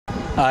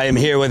I am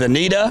here with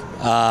Anita.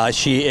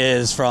 She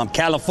is from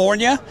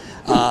California.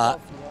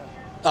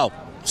 Oh,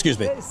 excuse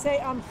me.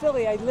 I'm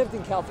Philly. I lived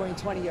in California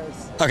 20 years.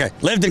 Okay,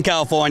 lived in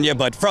California,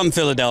 but from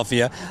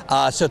Philadelphia.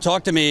 So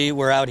talk to me.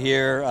 We're out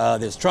here.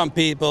 There's Trump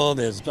people,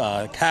 there's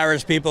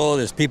Harris people,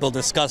 there's people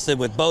disgusted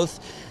with both.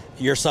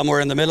 You're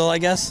somewhere in the middle, I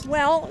guess?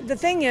 Well, the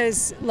thing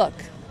is, look,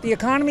 the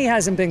economy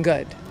hasn't been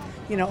good.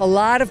 You know, a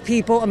lot of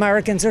people,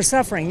 Americans, are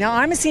suffering. Now,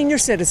 I'm a senior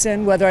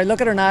citizen, whether I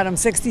look it or not. I'm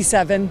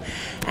 67,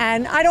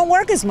 and I don't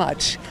work as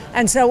much.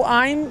 And so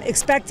I'm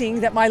expecting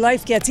that my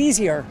life gets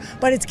easier,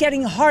 but it's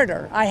getting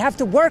harder. I have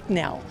to work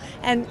now.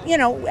 And, you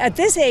know, at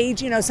this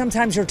age, you know,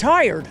 sometimes you're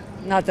tired.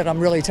 Not that I'm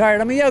really tired.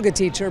 I'm a yoga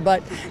teacher,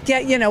 but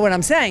you know what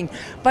I'm saying.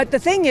 But the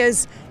thing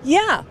is,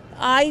 yeah,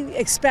 I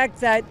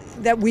expect that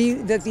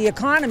the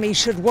economy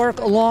should work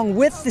along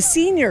with the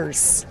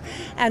seniors,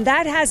 and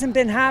that hasn't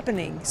been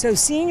happening. So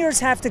seniors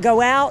have to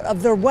go out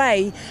of their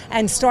way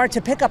and start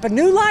to pick up a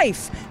new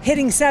life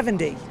hitting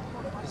 70.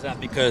 Is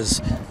that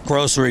because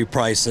grocery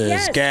prices,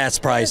 yes, gas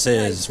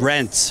prices,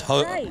 rents?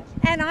 Right.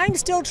 And I'm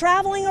still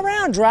traveling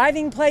around,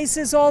 driving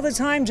places all the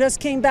time.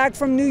 Just came back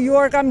from New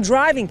York. I'm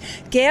driving.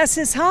 Gas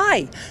is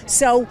high.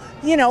 So,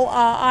 you know,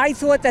 I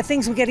thought that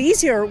things would get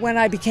easier when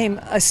I became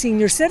a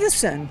senior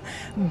citizen,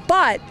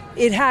 but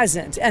it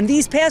hasn't. And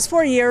these past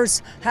 4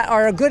 years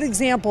are a good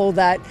example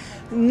that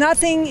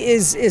nothing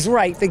is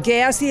right. The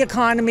gas, the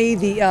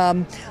economy,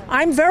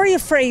 I'm very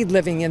afraid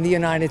living in the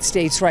United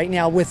States right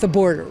now with the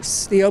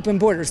borders, the open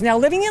borders. Now,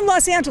 living in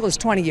Los Angeles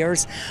 20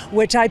 years,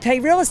 which I pay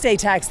real estate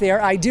tax there,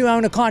 I do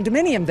own a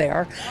condominium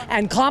there,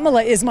 and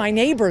Kamala is my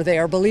neighbor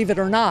there, believe it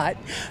or not,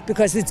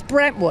 because it's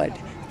Brentwood.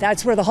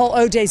 That's where the whole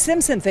O.J.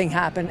 Simpson thing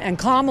happened, and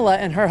Kamala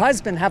and her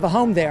husband have a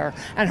home there,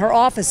 and her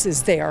office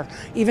is there.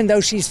 Even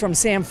though she's from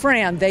San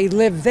Fran, they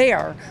live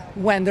there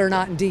when they're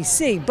not in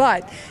D.C.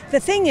 But the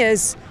thing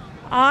is,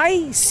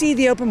 I see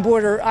the open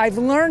border. I've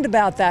learned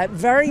about that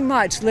very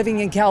much living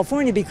in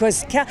California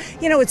because,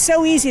 you know, it's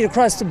so easy to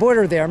cross the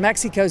border there.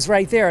 Mexico's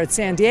right there at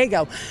San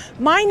Diego.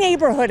 My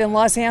neighborhood in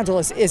Los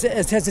Angeles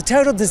has a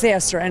total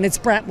disaster, and it's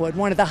Brentwood,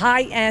 one of the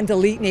high-end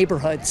elite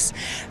neighborhoods.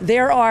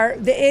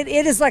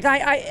 It is like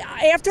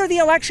after the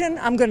election,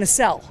 I'm going to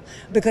sell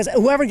because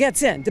whoever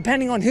gets in,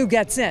 depending on who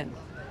gets in.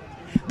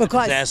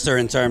 Because disaster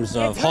in terms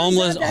of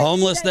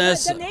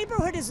homelessness. The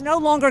neighborhood is no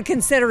longer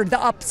considered the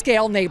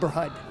upscale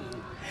neighborhood.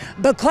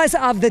 Because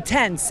of the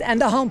tents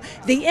and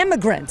the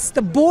immigrants,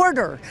 the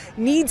border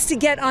needs to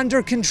get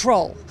under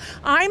control.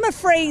 I'm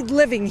afraid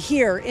living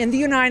here in the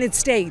United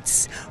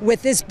States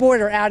with this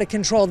border out of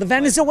control. The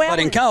Venezuelans. But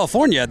in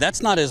California,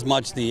 that's not as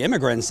much the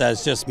immigrants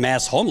as just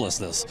mass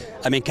homelessness.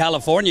 I mean,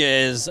 California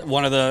is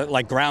one of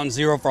the ground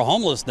zero for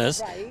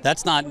homelessness. Right.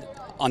 That's not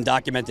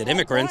undocumented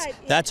immigrants.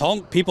 Right. That's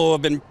people who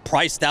have been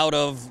priced out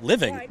of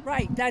living.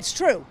 Right, that's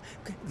true.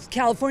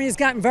 California's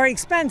gotten very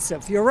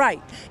expensive. You're right.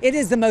 It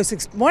is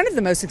one of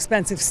the most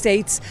expensive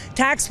states.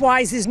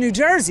 Tax-wise is New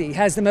Jersey,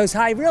 has the most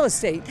high real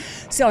estate.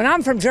 So, and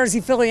I'm from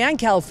Jersey, Philly, and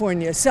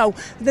California. So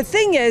the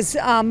thing is,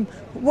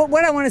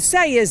 what I want to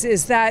say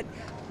is that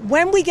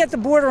when we get the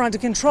border under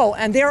control,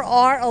 and there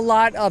are a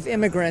lot of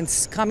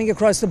immigrants coming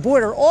across the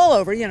border all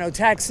over, you know,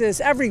 Texas,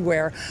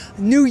 everywhere.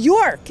 New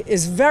York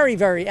is very,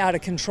 very out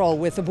of control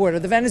with the border.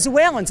 The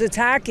Venezuelans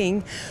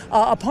attacking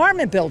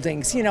apartment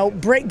buildings, you know,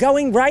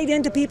 going right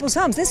into people's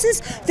homes. This is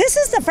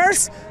the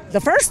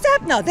first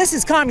step? No, this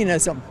is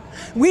communism.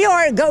 We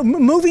are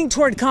moving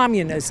toward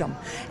communism.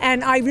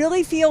 And I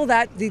really feel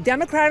that the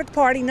Democratic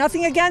Party,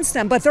 nothing against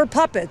them, but they're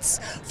puppets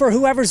for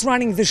whoever's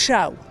running the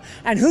show.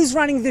 And who's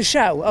running the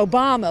show?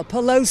 Obama,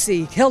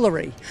 Pelosi,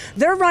 Hillary.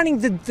 They're running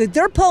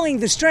they're pulling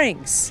the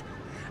strings,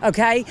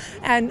 okay?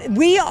 And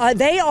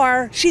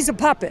she's a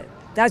puppet.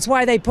 That's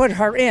why they put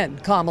her in,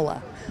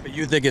 Kamala. But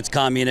you think it's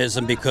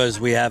communism because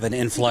we have an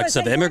influx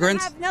of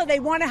immigrants? No,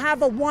 they want to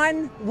have a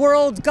one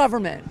world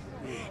government.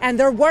 And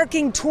they're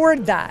working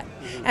toward that.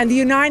 And the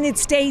United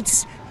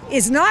States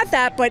is not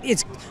that, but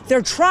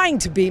they're trying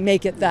to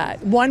make it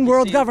that one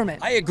world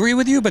government. I agree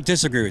with you, but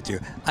disagree with you.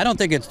 I don't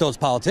think it's those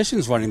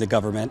politicians running the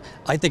government.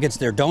 I think it's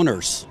their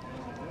donors.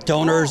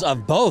 Donors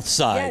of both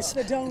sides. Yes,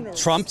 the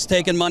donors. Trump's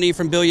taking money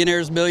from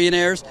billionaires,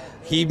 millionaires.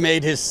 He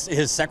made his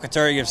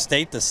Secretary of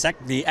State the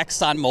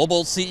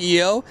ExxonMobil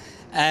CEO.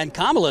 And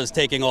Kamala is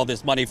taking all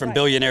this money from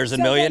billionaires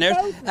and millionaires,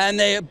 and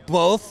they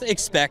both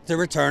expect a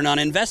return on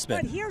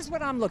investment. But here's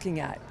what I'm looking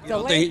at.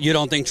 You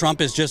don't think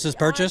Trump is just as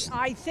purchased?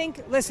 I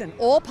think, listen,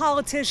 all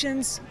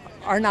politicians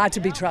are not to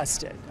be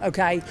trusted,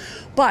 okay?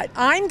 But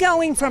I'm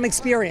going from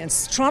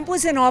experience. Trump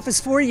was in office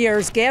 4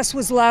 years, gas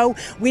was low,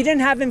 we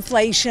didn't have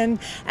inflation,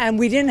 and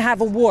we didn't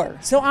have a war.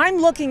 So I'm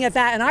looking at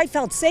that, and I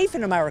felt safe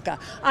in America.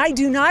 I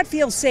do not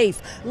feel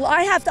safe.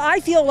 I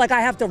feel like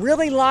I have to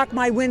really lock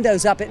my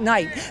windows up at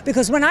night,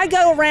 because when I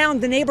go around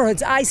the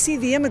neighborhoods, I see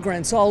the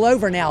immigrants all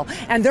over now,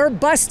 and they're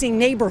busting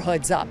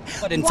neighborhoods up.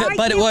 But in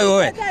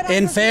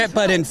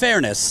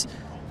fairness,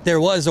 there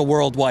was a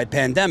worldwide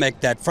pandemic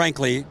that,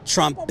 frankly,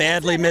 Trump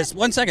badly missed.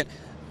 1 second.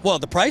 Well,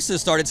 the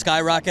prices started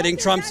skyrocketing.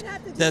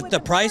 The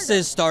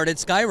prices started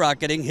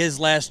skyrocketing his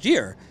last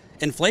year.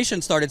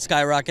 inflation started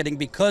skyrocketing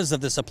because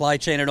of the supply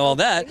chain and all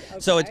that. Okay.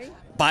 So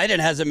Biden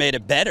hasn't made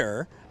it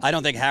better. I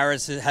don't think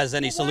Harris has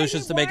any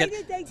solutions to make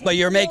it. But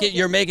you're making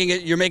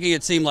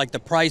it seem like the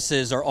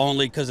prices are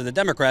only because of the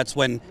Democrats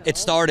when it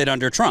started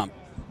under Trump.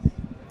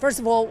 First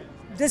of all,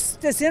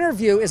 this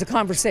interview is a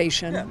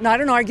conversation,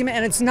 not an argument,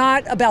 and it's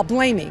not about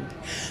blaming.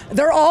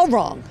 They're all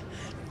wrong.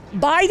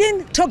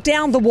 Biden took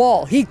down the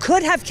wall. He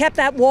could have kept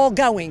that wall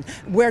going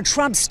where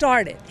Trump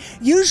started.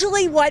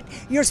 Usually what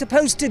you're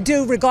supposed to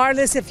do,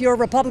 regardless if you're a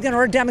Republican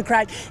or a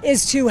Democrat,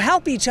 is to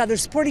help each other,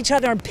 support each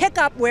other, and pick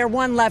up where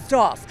one left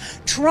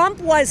off. Trump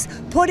was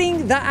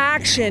putting the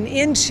action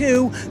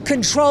into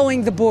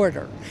controlling the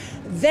border.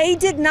 They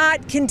did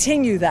not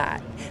continue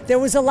that. There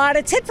was a lot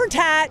of tit for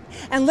tat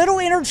and little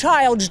inner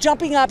childs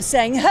jumping up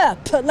saying,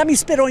 let me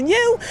spit on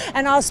you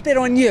and I'll spit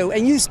on you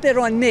and you spit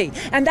on me.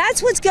 And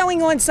that's what's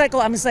going on I'm a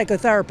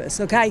psychotherapist,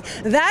 okay?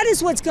 That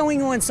is what's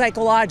going on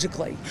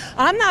psychologically.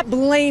 I'm not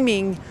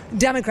blaming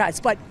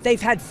Democrats, but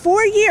they've had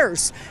 4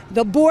 years.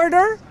 The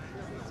border,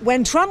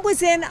 when Trump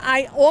was in,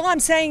 all I'm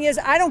saying is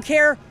I don't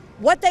care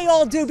what they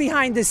all do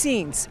behind the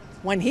scenes.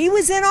 When he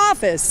was in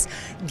office,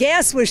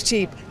 gas was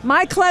cheap.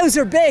 My clothes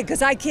are big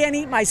because I can't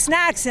eat my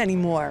snacks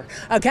anymore,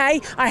 okay?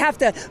 I have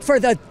to,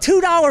 for the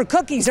 $2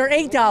 cookies are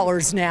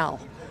 $8 now,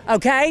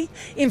 okay?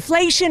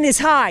 Inflation is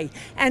high,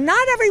 and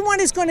not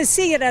everyone is going to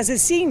see it as a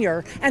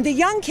senior, and the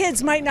young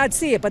kids might not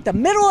see it, but the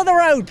middle of the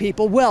road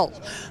people will,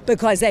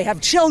 because they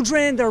have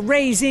children, they're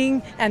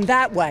raising, and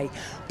that way.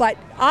 But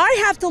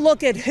I have to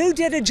look at who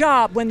did a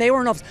job when they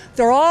were in office.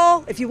 They're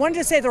all, if you wanted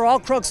to say they're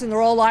all crooks and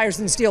they're all liars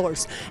and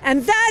stealers.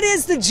 And that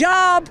is the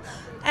job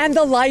and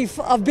the life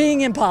of being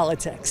in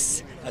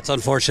politics. That's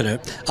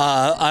unfortunate.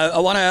 I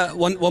want to,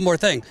 one more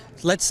thing.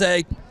 Let's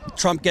say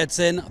Trump gets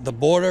in, the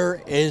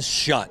border is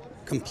shut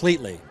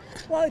completely.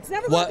 Well, it's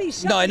never going to be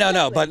shut.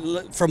 No.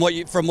 But from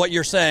what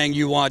you're saying,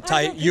 you want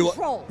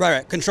control.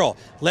 Right, control.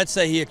 Let's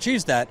say he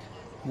achieves that.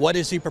 What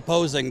is he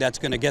proposing that's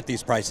going to get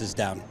these prices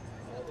down?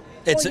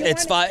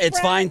 It's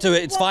fine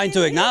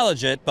to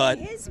acknowledge it, but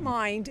in his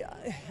mind,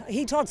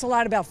 he talks a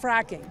lot about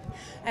fracking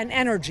and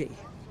energy.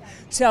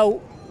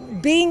 So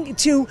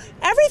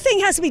everything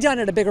has to be done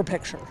in a bigger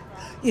picture.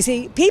 You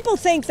see, people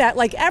think that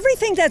like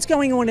everything that's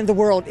going on in the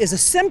world is a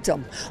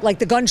symptom, like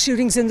the gun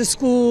shootings in the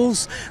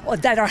schools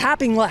that are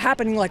happening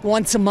like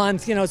once a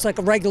month. You know, it's like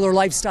a regular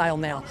lifestyle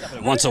now.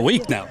 Once a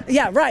week now.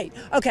 Yeah, right.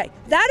 Okay,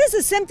 that is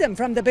a symptom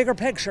from the bigger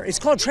picture. It's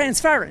called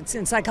transference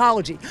in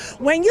psychology.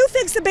 When you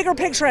fix the bigger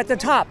picture at the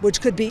top,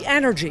 which could be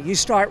energy, you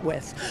start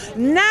with,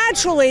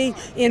 naturally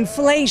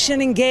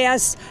inflation and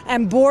gas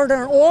and border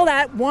and all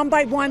that, one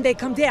by one, they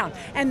come down.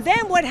 And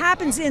then what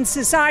happens in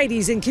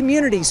societies and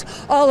communities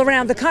all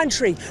around the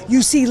country,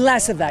 you see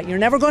less of that. You're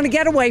never going to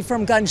get away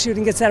from gun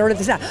shooting, et cetera,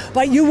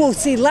 but you will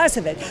see less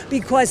of it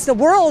because the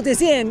world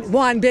is in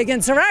one big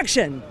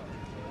insurrection.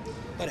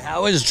 But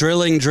how is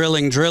drilling,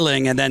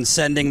 and then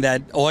sending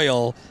that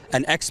oil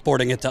and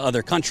exporting it to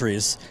other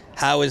countries,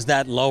 how is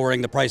that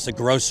lowering the price of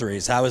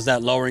groceries? How is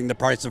that lowering the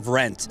price of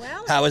rent?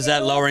 Well, how is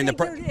that lowering the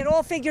price? It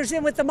all figures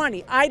in with the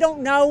money. I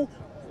don't know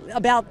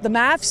about the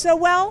math so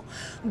well,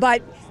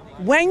 but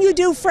when you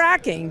do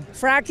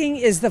fracking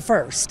is the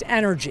first,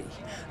 energy.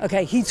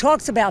 Okay, he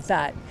talks about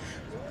that.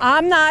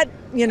 I'm not,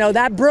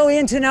 that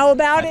brilliant to know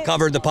about it.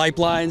 Covered the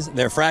pipelines.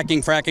 They're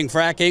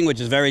fracking,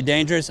 which is very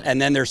dangerous, and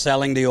then they're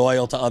selling the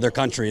oil to other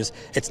countries.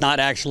 It's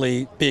not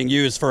actually being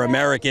used for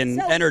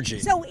American energy.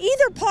 So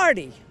either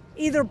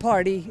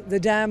party, the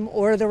Dem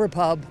or the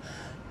Repub,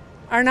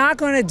 are not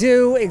going to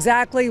do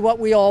exactly what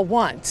we all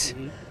want.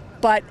 Mm-hmm.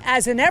 But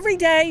as an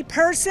everyday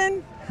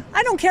person,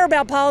 I don't care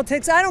about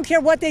politics. I don't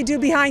care what they do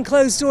behind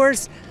closed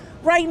doors.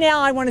 Right now,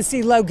 I want to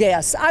see low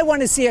gas. I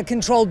want to see a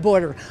controlled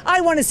border.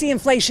 I want to see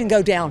inflation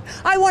go down.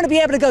 I want to be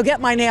able to go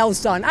get my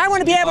nails done. I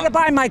want to be able to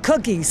buy my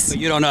cookies. But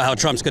you don't know how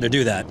Trump's going to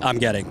do that, I'm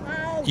getting.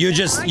 You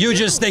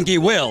just think he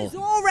will.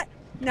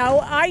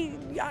 No,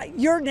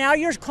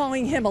 you're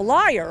calling him a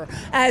liar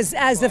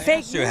as the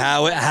fake news.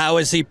 How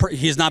is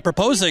he's not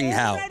proposing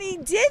how? He already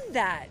did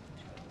that.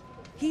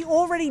 He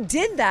already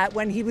did that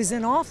when he was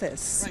in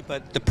office. Right,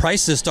 but the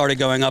prices started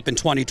going up in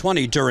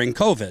 2020 during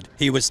COVID.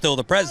 He was still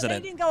the president. No,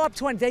 they didn't go up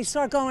 20. They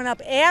start going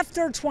up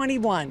after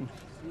 21.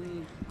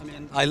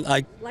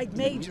 Like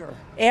major,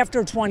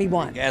 after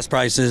 21. Gas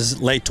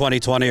prices, late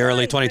 2020,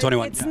 early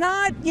 2021. It's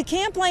not, you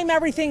can't blame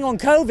everything on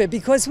COVID.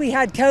 Because we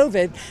had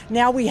COVID,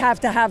 now we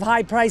have to have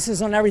high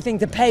prices on everything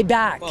to pay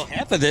back. Well,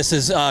 half of this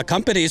is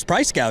companies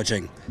price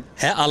gouging.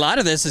 A lot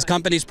of this is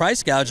companies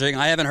price gouging.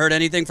 I haven't heard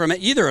anything from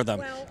either of them.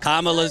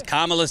 Well,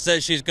 Kamala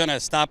says she's going to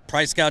stop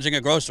price gouging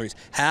at groceries.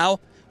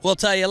 How? We'll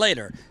tell you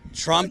later.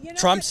 Trump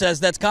says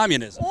that's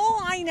communism.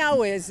 All I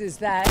know is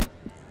that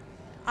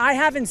I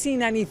haven't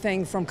seen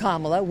anything from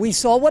Kamala. We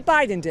saw what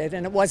Biden did,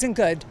 and it wasn't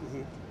good.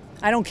 Mm-hmm.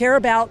 I don't care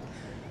about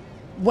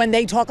when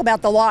they talk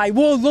about the lie.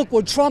 Well, look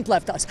what Trump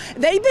left us.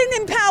 They've been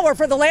in power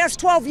for the last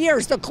 12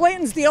 years. The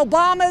Clintons, the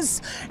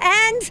Obamas,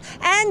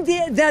 and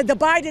the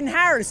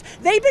Biden-Harris.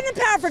 They've been in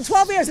power for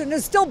 12 years, and they're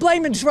still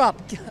blaming Trump.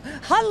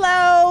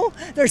 Hello?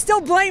 They're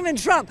still blaming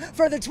Trump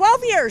for the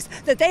 12 years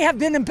that they have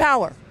been in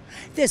power.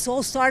 This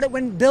all started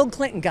when Bill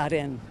Clinton got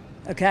in.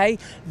 Okay,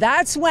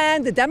 that's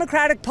when the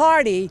Democratic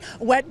Party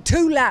went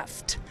too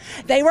left.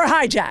 They were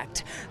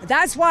hijacked.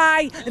 That's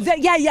why,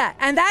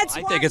 and that's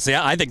why.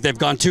 I think they've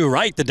gone too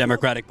right, the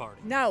Democratic Party.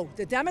 No,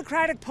 the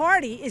Democratic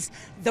Party is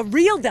the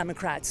real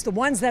Democrats. The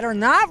ones that are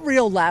not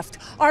real left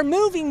are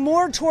moving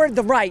more toward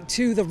the right,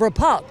 to the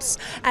Repubs,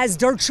 as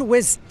Alan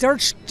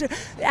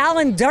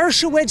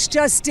Dershowitz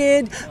just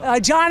did.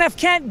 John F.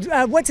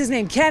 what's his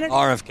name?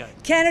 RFK.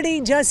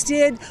 Kennedy just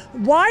did.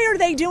 Why are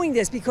they doing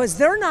this? Because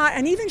they're not,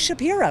 and even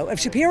Shapiro. If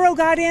Shapiro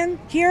got in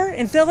here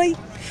in Philly,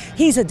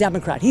 he's a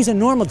Democrat. He's a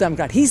normal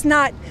Democrat. He's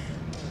not.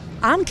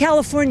 I'm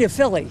California,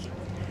 Philly.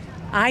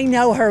 I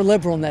know her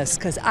liberalness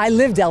because I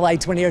lived LA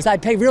 20 years. I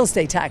pay real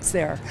estate tax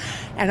there.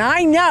 And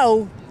I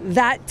know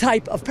that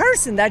type of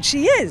person that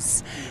she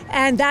is.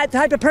 And that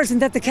type of person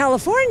that the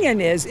Californian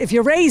is, if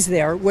you're raised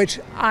there, which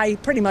I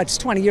pretty much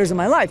 20 years of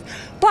my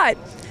life. But,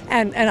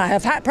 and I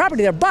have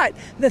property there. But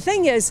the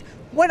thing is,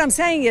 what I'm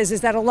saying is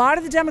that a lot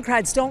of the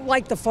Democrats don't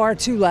like the far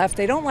too left.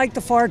 They don't like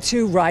the far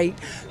too right.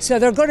 So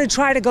they're going to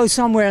try to go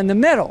somewhere in the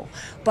middle.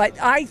 But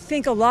I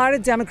think a lot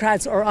of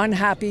Democrats are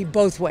unhappy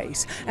both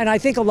ways. And I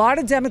think a lot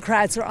of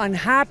Democrats are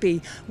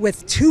unhappy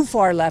with too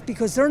far left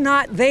because they're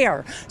not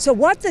there. So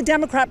what the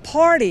Democrat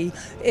Party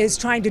is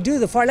trying to do,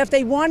 the far left,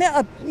 they want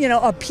to,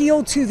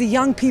 appeal to the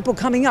young people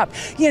coming up.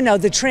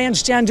 The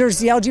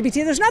transgenders, the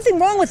LGBT. There's nothing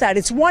wrong with that.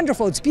 It's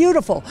wonderful. It's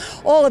beautiful.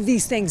 All of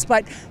these things.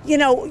 But,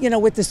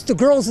 with the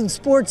girls in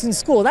sports in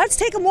school, that's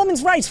taking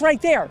women's rights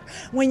right there.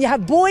 When you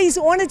have boys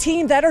on a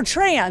team that are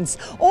trans,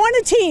 on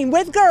a team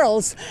with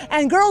girls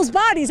and girls'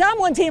 bodies, I'm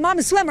one team. I'm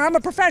a swimmer. I'm a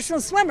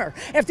professional swimmer.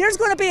 If there's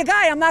going to be a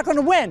guy, I'm not going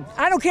to win.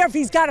 I don't care if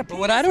he's got a.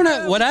 What I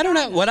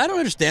don't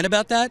understand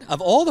about that,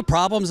 of all the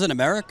problems in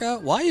America,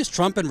 why is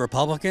Trump and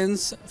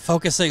Republicans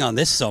focusing on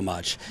this so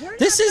much?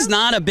 This is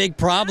not a big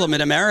problem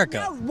in America.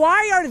 No,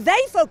 why are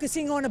they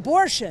focusing on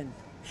abortion?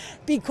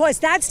 Because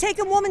that's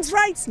taking women's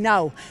rights?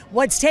 No.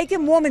 What's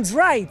taking women's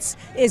rights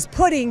is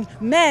putting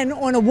men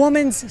on a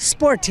woman's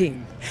sport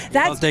team. You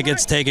don't think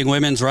it's taking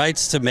women's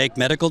rights to make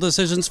medical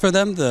decisions for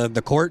them,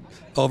 the court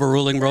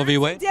overruling Roe v.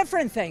 Wade? That's a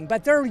different thing,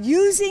 but they're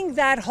using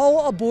that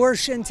whole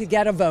abortion to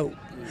get a vote.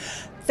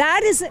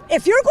 That is,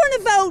 if you're going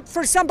to vote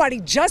for somebody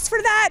just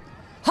for that,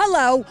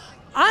 hello,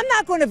 I'm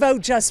not going to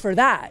vote just for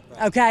that,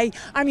 okay?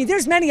 I mean,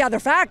 there's many other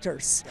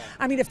factors.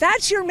 I mean, if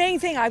that's your main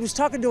thing, I was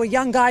talking to a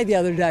young guy the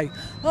other day.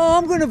 Oh,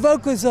 I'm going to vote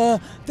because the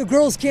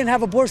girls can't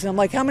have abortion. I'm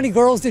like, how many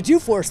girls did you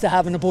force to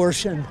have an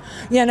abortion?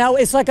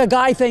 It's like a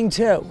guy thing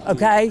too,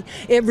 okay?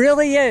 It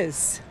really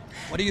is.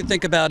 What do you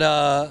think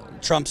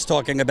about Trump's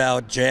talking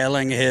about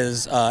jailing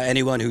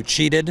anyone who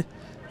cheated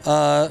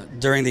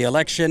during the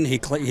election?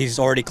 He's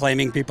already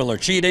claiming people are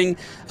cheating.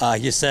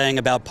 He's saying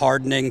about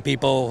pardoning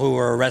people who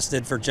were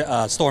arrested for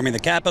storming the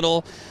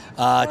Capitol.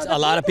 A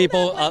lot of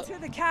people that went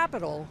to the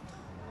Capitol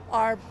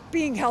are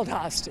being held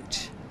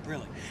hostage.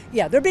 Really?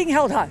 Yeah, they're being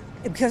held hostage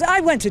because I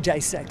went to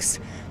J6,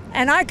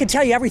 and I could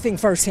tell you everything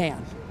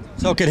firsthand.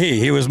 So could he.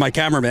 He was my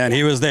cameraman.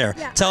 He was there.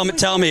 Yeah,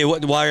 tell me,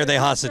 why are they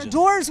hostages? The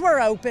doors were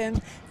open.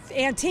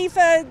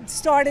 Antifa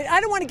started.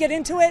 I don't want to get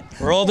into it.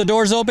 Were all the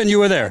doors open? You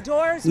were there. The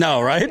doors. No,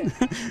 right?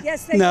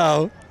 Yes, they.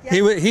 No,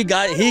 yes. He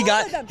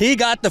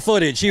got the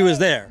footage. He was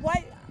there.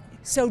 What?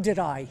 So did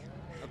I.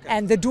 Okay.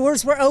 And the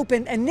doors were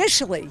open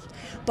initially,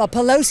 but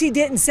Pelosi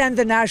didn't send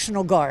the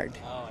National Guard.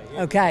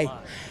 Okay.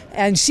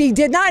 And she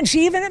did not, and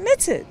she even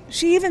admits it.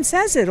 She even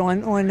says it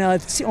on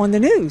the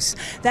news.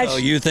 So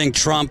you think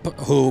Trump,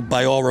 who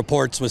by all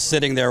reports was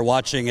sitting there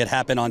watching it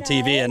happen on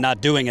TV and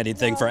not doing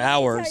anything for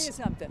hours? Let me tell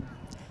you something.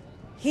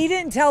 He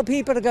didn't tell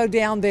people to go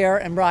down there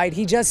and ride.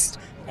 He just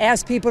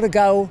asked people to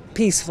go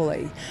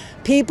peacefully.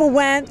 People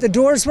went, the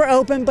doors were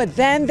open, but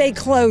then they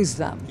closed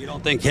them. You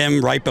don't think him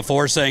right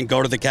before saying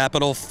go to the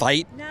Capitol,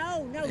 fight,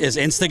 is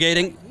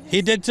instigating?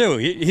 He did too.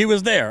 He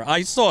was there.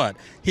 I saw it.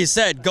 He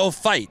said, go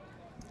fight.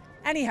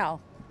 Anyhow.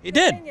 He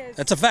did.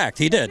 That's a fact.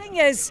 He did. The thing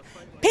is,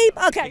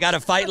 people, okay. You got to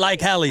fight like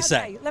hell, he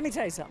said. Let me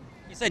tell you something.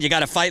 He said you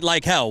got to fight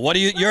like hell.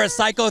 You're a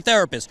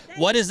psychotherapist.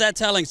 What is that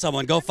telling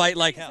someone? Go fight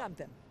like hell.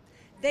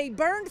 They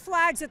burned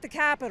flags at the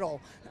Capitol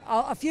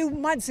a few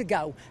months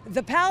ago.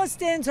 The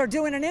Palestinians are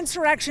doing an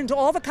insurrection to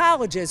all the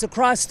colleges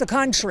across the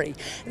country.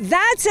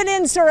 That's an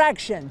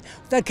insurrection.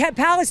 The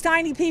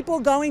Palestinian people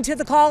going to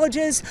the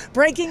colleges,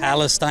 breaking...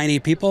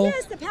 Palestinian people?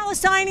 Yes, the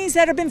Palestinians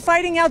that have been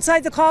fighting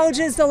outside the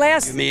colleges the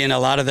last... You mean a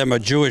lot of them are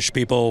Jewish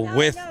people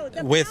with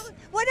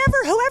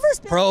whoever's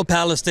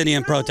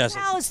pro-Palestinian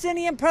protesters.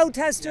 Palestinian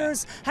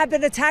protesters have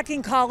been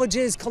attacking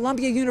colleges,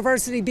 Columbia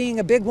University being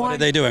a big one. What are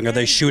they doing? Are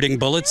they shooting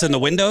bullets in the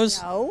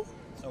windows? No.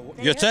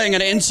 You're saying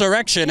an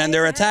insurrection and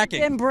they're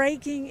attacking. They've been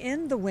breaking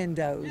in the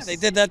windows. Yeah, they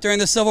did that during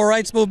the Civil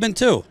Rights Movement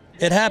too.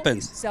 It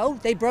happens. So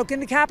they broke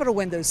into Capitol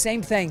windows.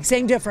 Same thing,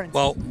 same difference.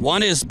 Well,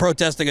 one is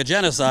protesting a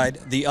genocide.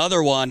 The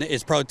other one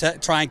is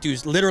trying to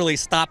literally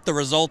stop the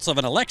results of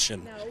an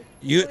election. No.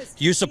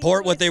 You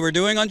support what they were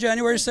doing on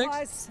January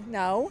 6th?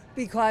 No,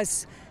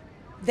 because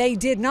they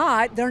did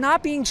not. They're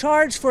not being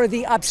charged for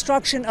the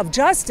obstruction of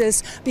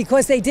justice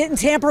because they didn't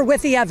tamper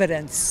with the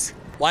evidence.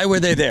 Why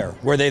were they there?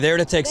 Were they there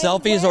to take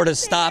selfies or to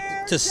stop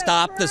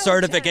the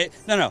certificate?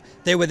 No.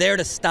 They were there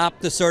to stop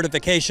the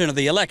certification of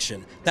the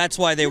election. That's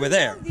why they were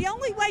there. The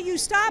only way you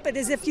stop it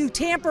is if you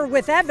tamper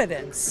with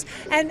evidence.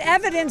 And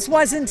evidence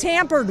wasn't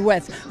tampered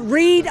with.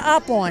 Read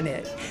up on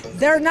it.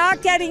 They're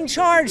not getting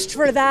charged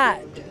for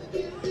that.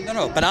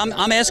 No, but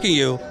I'm asking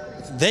you,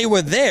 they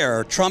were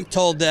there. Trump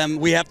told them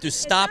we have to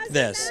stop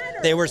this.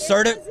 They were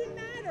certified.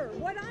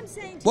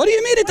 What do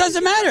you mean it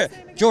doesn't matter?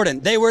 Jordan,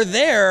 they were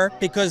there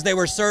because they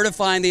were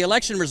certifying the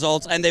election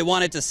results and they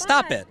wanted to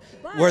stop it.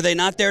 Were they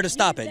not there to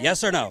stop it?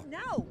 Yes or no?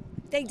 No.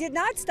 They did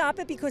not stop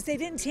it because they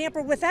didn't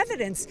tamper with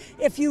evidence.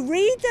 If you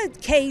read the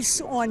case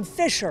on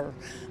Fisher,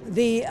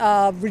 the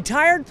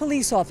retired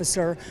police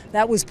officer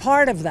that was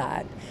part of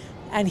that,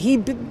 and he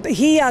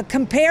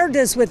compared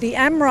this with the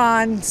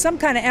Enron, some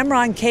kind of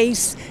Enron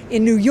case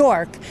in New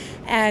York.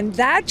 And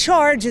that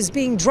charge is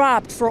being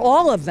dropped for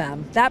all of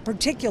them, that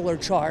particular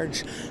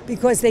charge,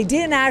 because they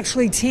didn't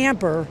actually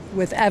tamper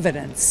with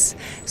evidence.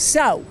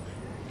 So,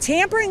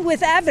 tampering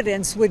with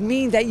evidence would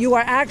mean that you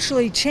are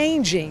actually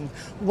changing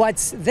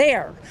what's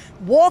there.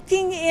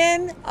 Walking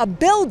in a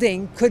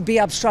building could be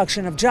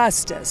obstruction of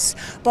justice,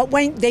 but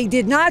when they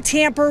did not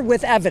tamper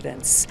with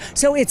evidence.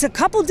 So it's a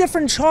couple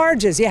different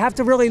charges. You have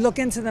to really look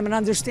into them and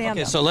understand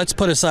them. So let's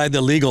put aside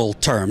the legal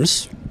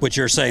terms, which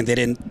you're saying they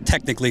didn't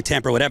technically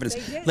tamper with evidence.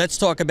 Let's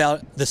talk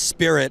about the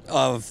spirit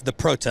of the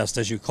protest,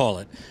 as you call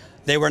it.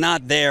 They were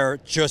not there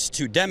just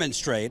to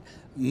demonstrate.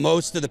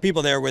 Most of the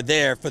people there were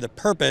there for the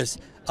purpose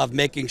of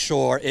making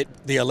sure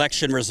the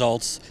election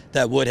results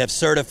that would have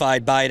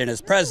certified Biden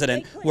as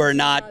president were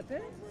not.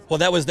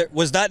 Well,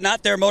 was that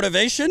not their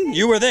motivation?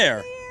 You were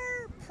there.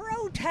 They're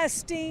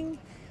protesting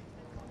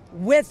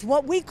with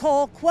what we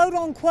call, quote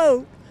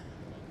unquote,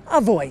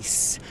 a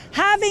voice.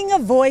 Having a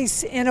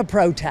voice in a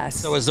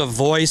protest. So is a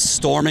voice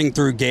storming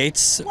through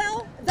gates,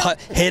 well,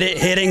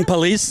 hitting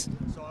police?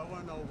 So I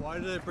want to know, why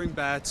do they bring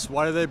bats?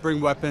 Why do they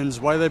bring weapons?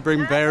 Why do they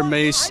bring bear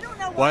mace?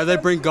 Why do they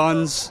bring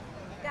guns?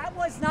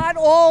 Was not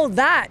all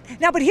that.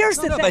 Now, but here's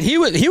the thing. But he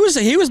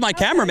was my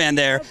cameraman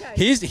there.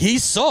 Okay. He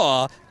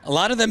saw a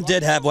lot of them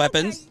did have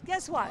weapons. Okay.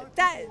 Guess what?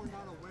 We're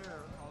not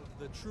aware of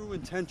the true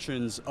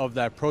intentions of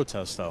that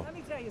protest, though. Let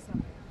me tell you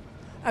something.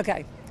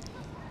 Okay.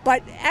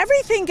 But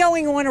everything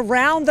going on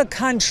around the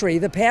country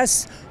the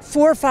past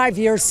 4 or 5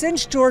 years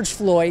since George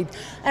Floyd,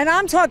 and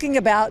I'm talking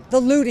about the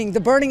looting, the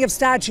burning of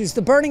statues,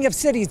 the burning of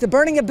cities, the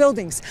burning of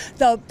buildings,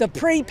 the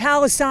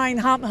pre-Palestine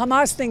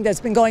Hamas thing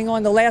that's been going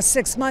on the last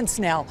 6 months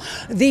now,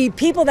 the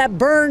people that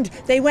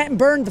they went and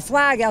burned the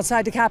flag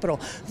outside the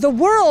Capitol. The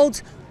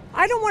world,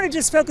 I don't want to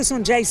just focus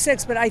on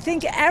J6, but I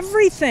think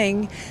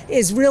everything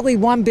is really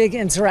one big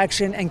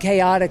insurrection and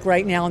chaotic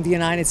right now in the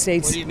United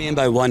States. What do you mean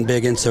by one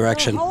big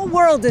insurrection? The whole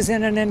world is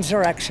in an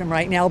insurrection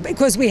right now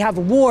because we have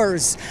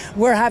wars.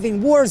 We're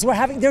having wars.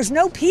 There's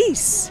no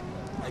peace.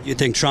 You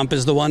think Trump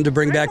is the one to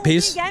bring back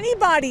peace? I don't think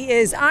anybody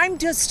is. I'm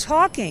just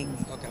talking.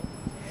 Okay.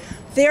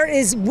 There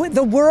is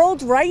the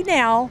world right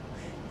now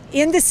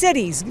in the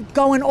cities,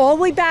 going all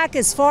the way back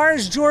as far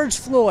as George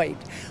Floyd,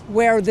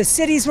 where the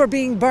cities were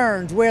being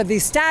burned, where the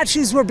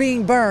statues were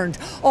being burned,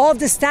 all of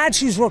the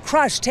statues were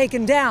crushed,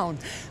 taken down.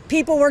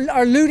 People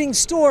are looting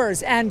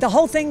stores, and the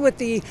whole thing with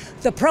the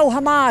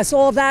pro-Hamas,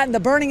 all of that, and the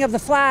burning of the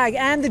flag,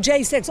 and the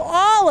J6,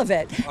 all of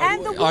it.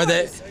 And the wars.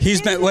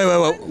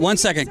 Wait, 1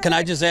 second. Can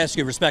I just ask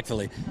you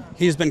respectfully?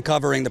 He's been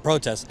covering the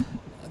protests.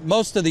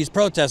 Most of these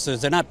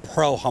protesters, they're not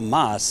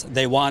pro-Hamas.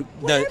 They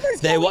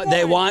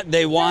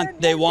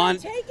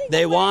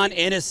want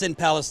innocent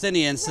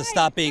Palestinians to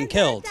stop being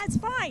killed. That's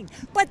fine,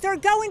 but they're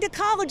going to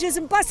colleges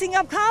and busing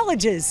up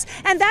colleges,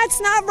 and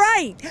that's not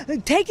right.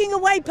 Taking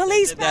away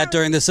police powers. That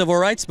during the civil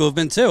rights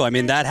movement too. I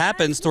mean, that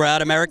happens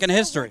throughout American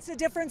history. What's the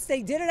difference?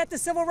 They did it at the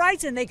civil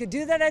rights, and they could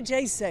do that at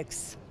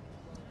J6.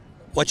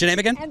 What's your name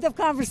again? End of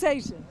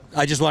conversation.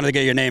 I just wanted to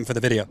get your name for the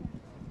video.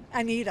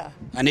 Anita.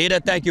 Anita,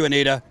 thank you,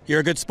 Anita. You're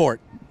a good sport.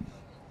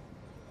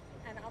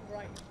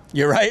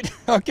 You're right?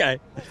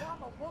 Okay.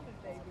 I'm a woman,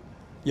 baby.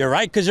 You're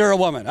right because you're a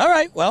woman. All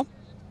right, well,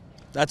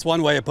 that's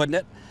one way of putting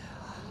it.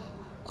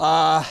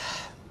 John,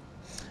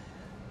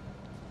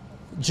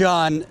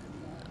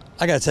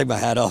 I got to take my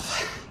hat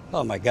off.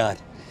 Oh, my God.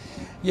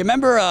 You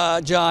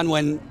remember, John,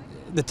 when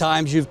the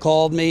times you've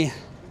called me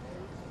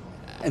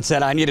and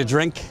said, I need a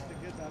drink?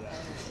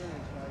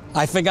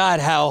 I forgot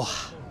how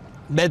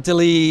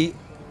mentally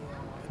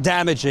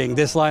damaging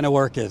this line of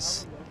work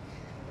is.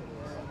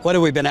 What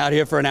have we been out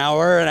here for an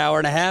hour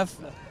and a half?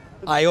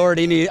 I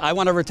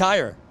want to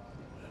retire.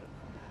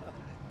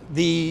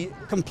 The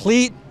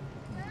complete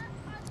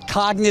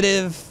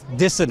cognitive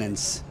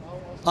dissonance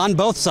on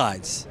both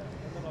sides.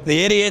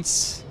 The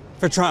idiots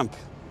for Trump.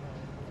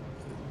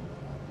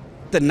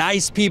 The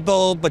nice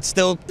people, but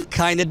still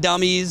kind of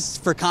dummies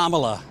for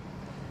Kamala.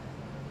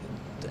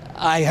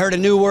 I heard a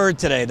new word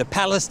today, the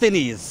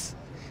Palestinians.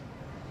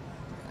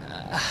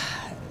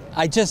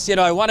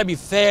 I want to be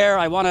fair.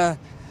 I want to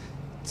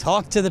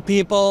talk to the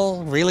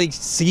people, really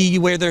see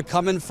where they're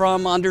coming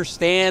from,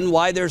 understand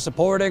why they're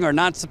supporting or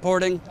not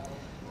supporting.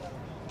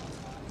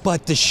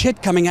 But the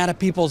shit coming out of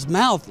people's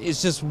mouth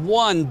is just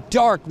one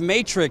dark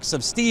matrix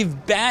of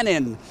Steve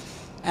Bannon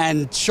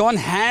and Sean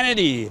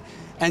Hannity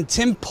and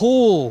Tim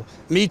Pool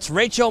meets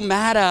Rachel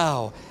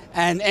Maddow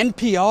and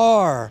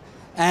NPR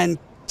and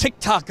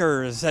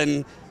TikTokers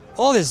and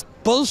all this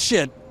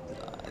bullshit.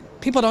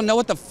 People don't know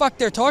what the fuck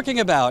they're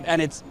talking about,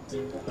 and it's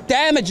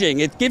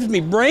damaging. It gives me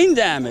brain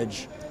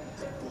damage.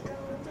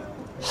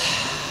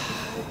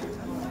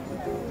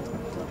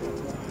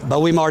 But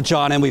we march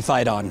on and we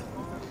fight on.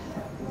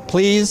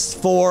 Please,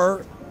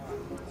 for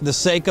the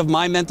sake of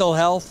my mental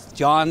health,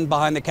 John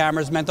behind the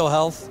camera's mental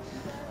health,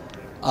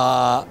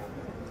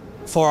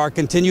 for our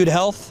continued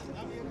health,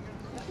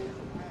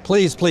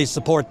 please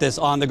support this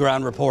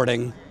on-the-ground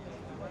reporting.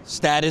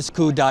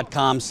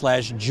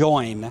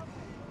 StatusCoup.com/join.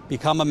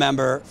 Become a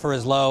member for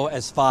as low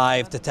as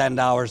 $5 to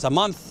 $10 a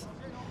month.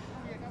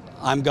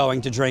 I'm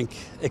going to drink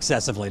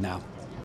excessively now.